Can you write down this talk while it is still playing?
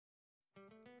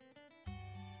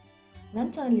ನನ್ನ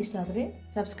ಚಾನೆಲ್ ಇಷ್ಟ ಆದರೆ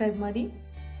ಸಬ್ಸ್ಕ್ರೈಬ್ ಮಾಡಿ,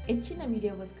 ಹೆಚ್ಚಿನ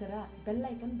ವಿಡಿಯೋಗೋಸ್ಕರ ಬೆಲ್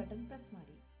ಐಕಾನ್ ಬಟನ್ ಪ್ರೆಸ್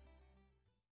ಮಾಡಿ.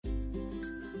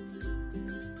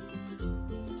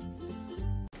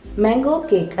 ಮ್ಯಾಂಗೋ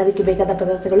ಕೇಕ್ ಅದಕ್ಕೆ ಬೇಕಾದ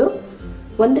ಪದಾರ್ಥಗಳು: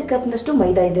 1 ಕಪ್ನಷ್ಟು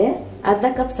ಮೈದಾ ಇದೆ, ಅರ್ಧ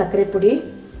ಕಪ್ ಸಕ್ಕರೆ ಪುಡಿ,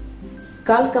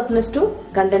 1/4 ಕಪ್ನಷ್ಟು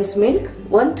ಕಂಡೆನ್ಸ್ ಮಿಲ್ಕ್,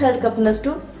 1/3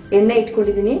 ಕಪ್ನಷ್ಟು ಎಣ್ಣೆ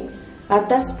ಇಟ್ಕೊಂಡಿದ್ದೀನಿ,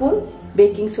 ಅರ್ಧ ಸ್ಪೂನ್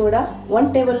ಬೇಕಿಂಗ್ ಸೋಡಾ, 1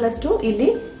 ಟೇಬಲ್ನಷ್ಟು ಇಲ್ಲಿ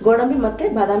ಗೋಡಂಬಿ ಮತ್ತೆ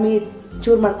ಬಾದಾಮಿ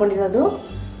ಚೂರು ಮಾಡ್ಕೊಂಡಿರೋದು,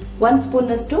 1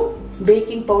 ಸ್ಪೂನ್ನಷ್ಟು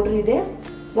ಬೇಕಿಂಗ್ ಪೌಡರ್ ಇದೆ,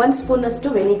 1 ಸ್ಪೂನ್ನಷ್ಟು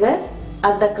ವೆನಿಗರ್,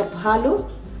 ಅರ್ಧ ಕಪ್ ಹಾಲು,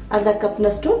 ಅರ್ಧ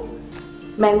ಕಪ್ನಷ್ಟು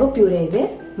ಮ್ಯಾಂಗೋ ಪ್ಯೂರೆ ಇದೆ.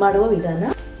 ಮಾಡುವ ವಿಧಾನ: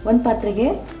 ಒಂದು ಪಾತ್ರೆಗೆ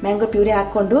ಮ್ಯಾಂಗೋ ಪ್ಯೂರೆ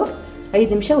ಹಾಕೊಂಡು 5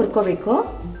 ನಿಮಿಷ ಹುರ್ಕೋಬೇಕು.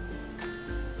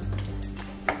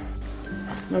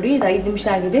 ನೋಡಿ, ಇದು 5 ನಿಮಿಷ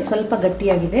ಆಗಿದೆ, ಸ್ವಲ್ಪ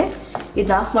ಗಟ್ಟಿಯಾಗಿದೆ.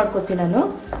 ಇದನ್ನ ಆಫ್ ಮಾಡ್ಕೋತೀನಿ ನಾನು.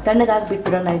 ತಣ್ಣಗಾಗಿ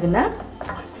ಬಿಟ್ಬಿಡೋಣ. ಇದನ್ನ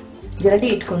ಜರಡಿ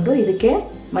ಇಟ್ಕೊಂಡು ಇದಕ್ಕೆ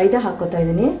ಮೈದಾ ಹಾಕೋತಾ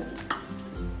ಇದ್ದೀನಿ,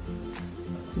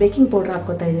 ಬೇಕಿಂಗ್ ಪೌಡರ್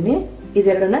ಹಾಕೋತಾ ಇದ್ದೀನಿ.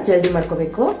 ಇದೆರಡನ್ನ ಜರಡಿ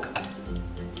ಮಾಡ್ಕೋಬೇಕು.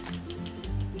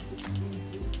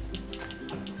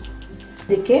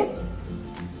 ಇದಕ್ಕೆ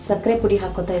ಸಕ್ಕರೆ ಪುಡಿ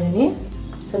ಹಾಕೋತಾ ಇದ್ದೀನಿ,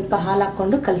 ಸ್ವಲ್ಪ ಹಾಲು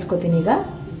ಹಾಕೊಂಡು ಕಲ್ಸ್ಕೊತೀನಿ. ಈಗ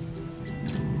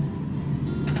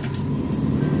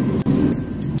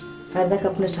ಅರ್ಧ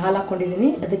ಕಪ್ನಷ್ಟು ಹಾಲು ಹಾಕೊಂಡಿದ್ದೀನಿ,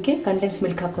 ಅದಕ್ಕೆ ಕಂಡೆನ್ಸ್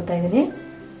ಮಿಲ್ಕ್ ಹಾಕೋತಾ ಇದ್ದೀನಿ,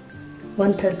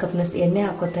 1/3 ಕಪ್ನಷ್ಟು ಎಣ್ಣೆ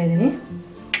ಹಾಕೋತಾ ಇದ್ದೀನಿ.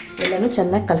 ಎಲ್ಲಾನು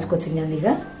ಚೆನ್ನಾಗಿ ಕಲ್ಸ್ಕೊತೀನಿ. ನಾನೀಗ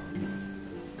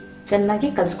ಚೆನ್ನಾಗಿ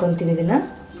ಕಲ್ಸ್ಕೊಂತೀನಿ. ಇದನ್ನ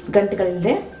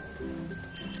ಗಂಟೆಗಳಿಲ್ಲದೆ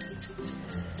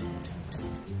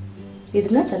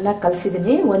ಇದನ್ನ ಚೆನ್ನಾಗಿ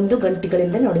ಕಲ್ಸಿದ್ದೀನಿ. 1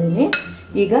 ಗಂಟೆಗಳಿಂದ ನೋಡಿದೀನಿ.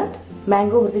 ಈಗ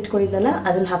ಮ್ಯಾಂಗೋ ಹುರಿದಿಟ್ಕೊಂಡಿದ್ದಲ್ಲ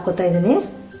ಅದನ್ನ ಹಾಕೋತಾ ಇದ್ದೀನಿ.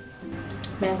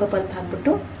 ಮ್ಯಾಂಗೋ ಪಲ್ಪ್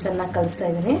ಹಾಕ್ಬಿಟ್ಟು ಚೆನ್ನಾಗಿ ಕಲಿಸ್ತಾ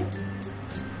ಇದ್ದೀನಿ.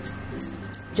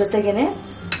 ಜೊತೆಗೇನೆ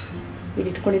ಇಲ್ಲಿ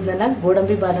ಇಟ್ಕೊಂಡಿದ್ದಲ್ಲ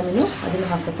ಗೋಡಂಬಿ ಬಾದಾಮಿನೂ ಅದನ್ನು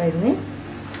ಹಾಕೋತಾ ಇದ್ದೀನಿ.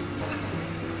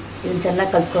 ಇದನ್ನ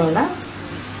ಚೆನ್ನಾಗಿ ಕಲ್ಸ್ಕೊಳ್ಳೋಣ.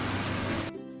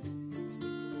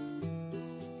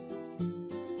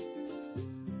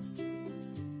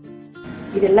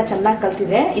 ಇದೆಲ್ಲ ಚೆನ್ನಾಗಿ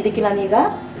ಕಲ್ತಿದೆ. ಇದಕ್ಕೆ ನಾನೀಗ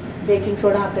ಬೇಕಿಂಗ್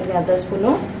ಸೋಡಾ ಹಾಕ್ತಾ ಇದ್ದೀನಿ, ಅರ್ಧ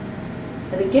ಸ್ಪೂನು.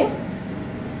 ಅದಕ್ಕೆ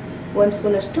 1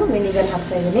 ಸ್ಪೂನ್ ಅಷ್ಟು ವಿನಿಗರ್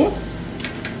ಹಾಕ್ತಾ ಇದ್ದೀನಿ.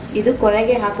 ಇದು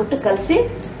ಕೊನೆಗೆ ಹಾಕ್ಬಿಟ್ಟು ಕಲಸಿ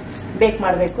ಬೇಕ್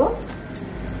ಮಾಡಬೇಕು.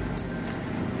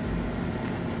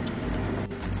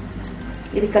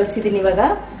 ಇದು ಕಲಸಿದ್ದೀನಿ. ಇವಾಗ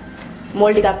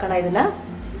ಮೋಲ್ಡಿಗೆ ಹಾಕೋಣ. ಇದನ್ನ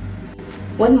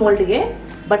ಒಂದು ಮೋಲ್ಡ್ಗೆ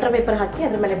ಬಟರ್ ಪೇಪರ್ ಹಾಕಿ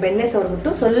ಅದ್ರ ಮೇಲೆ ಬೆಣ್ಣೆ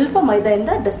ಸವರ್ಬಿಟ್ಟು ಸ್ವಲ್ಪ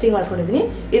ಮೈದಾಯಿಂದ ಡಸ್ಟಿಂಗ್ ಮಾಡ್ಕೊಂಡಿದ್ದೀನಿ.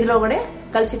 ಇದ್ರೊಳಗಡೆ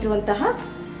ಕಲಸಿಟ್ಟಿರುವಂತಹ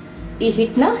ಈ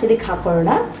ಹಿಟ್ಟನ್ನ ಇದಕ್ಕೆ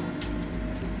ಹಾಕೊಳ್ಳೋಣ.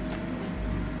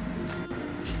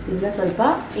 ಇದನ್ನ ಸ್ವಲ್ಪ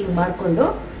ಹಿಂಗ್ ಮಾಡಿಕೊಂಡು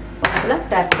ಒಂದ್ಸಲ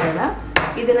ಟ್ಯಾಪ್ ಮಾಡೋಣ.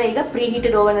 ಇದನ್ನ ಈಗ ಪ್ರೀ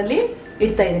ಹೀಟೆಡ್ ಓವನ್ ಅಲ್ಲಿ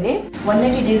ಇಡ್ತಾ ಇದ್ದೀನಿ.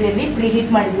 180 ಡಿಗ್ರಿಯಲ್ಲಿ ಪ್ರೀ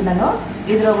ಹೀಟ್ ಮಾಡಿದ್ದೀನಿ ನಾನು.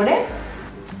 ಇದ್ರೊಳಗಡೆ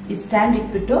ಈ ಸ್ಟ್ಯಾಂಡ್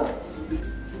ಇಟ್ಬಿಟ್ಟು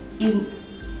ಈ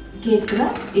ಕೇಕ್ನ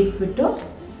ಇಟ್ಬಿಟ್ಟು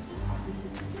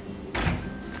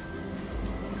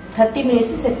 30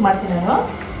 ಮಿನಿಟ್ಸ್ ಸೆಟ್ ಮಾಡ್ತೀನಿ ನಾನು.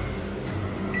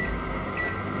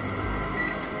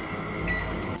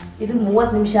 ಇದು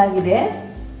 30 ನಿಮಿಷ ಆಗಿದೆ.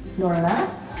 ನೋಡೋಣ.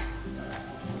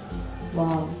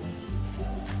 ವಾವ್,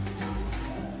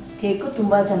 ಕೇಕು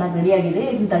ತುಂಬಾ ಚೆನ್ನಾಗಿ ರೆಡಿಯಾಗಿದೆ.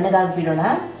 ಇದನ್ನ ತಣ್ಣಗಾಗಿ ಬಿಡೋಣ.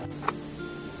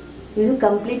 ಇದು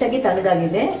ಕಂಪ್ಲೀಟ್ ಆಗಿ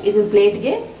ತಣ್ಣಗಾಗಿದೆ. ಇದು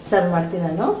ಪ್ಲೇಟ್ಗೆ ಸರ್ವ್ ಮಾಡ್ತೀನಿ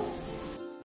ನಾನು.